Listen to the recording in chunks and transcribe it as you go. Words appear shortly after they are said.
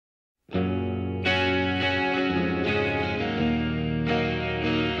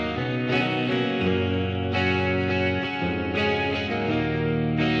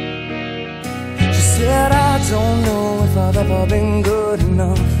I've ever been good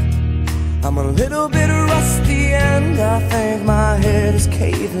enough. I'm a little bit rusty and I think my head is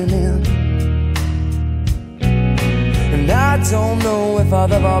caving in. And I don't know if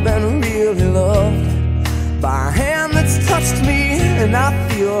I've ever been really loved by a hand that's touched me, and I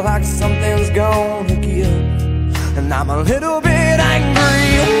feel like something's gonna give. And I'm a little bit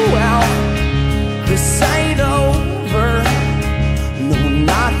angry. Well, this ain't over. No,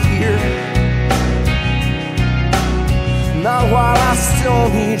 not here. Not while I still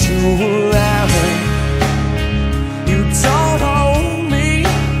need you around. You don't own me.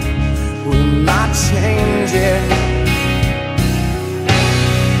 We might change it.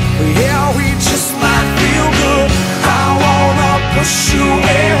 Yeah, we just might feel good. I wanna push you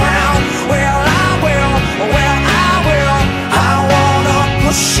around. Well, I will. Well, I will. I wanna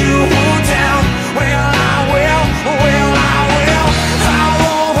push you down. Well, I will. Well, I will. I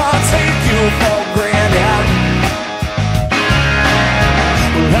wanna take you for granted.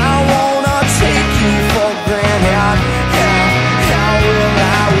 Well, I wanna take you for granted. Yeah, I will.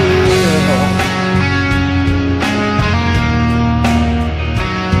 I will.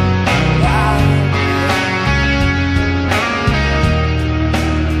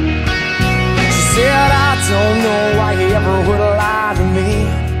 She said, I don't know why you ever would lie to me.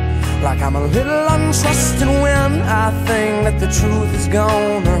 Like I'm a little untrusting when I think that the truth is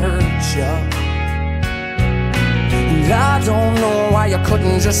gonna hurt you. And I don't know why you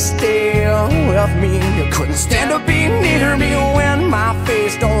couldn't just stay with me. You couldn't stand to be near me when my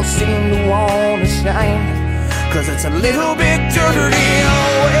face don't seem to wanna shine. Cause it's a little bit dirty.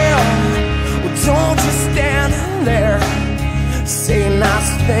 Oh well, don't just stand there. Say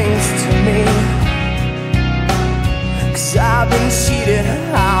nice things to me. Cause I've been cheated,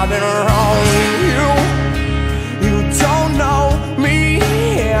 I've been wrong with you. You don't know me,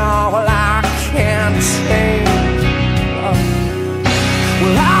 well I can't change.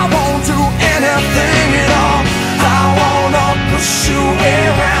 Well, I won't do anything at all. I wanna push you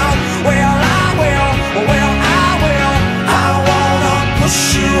around. Well, I will. Well, I will. I wanna push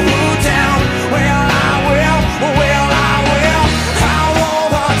you down. Well, I will. Well, I will. I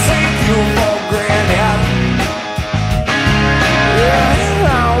wanna take you for granted.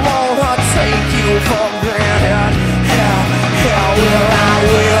 Yeah, I wanna take you for granted. Yeah, well, I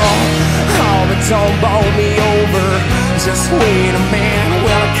will. Oh, but don't bowl me over. Just wait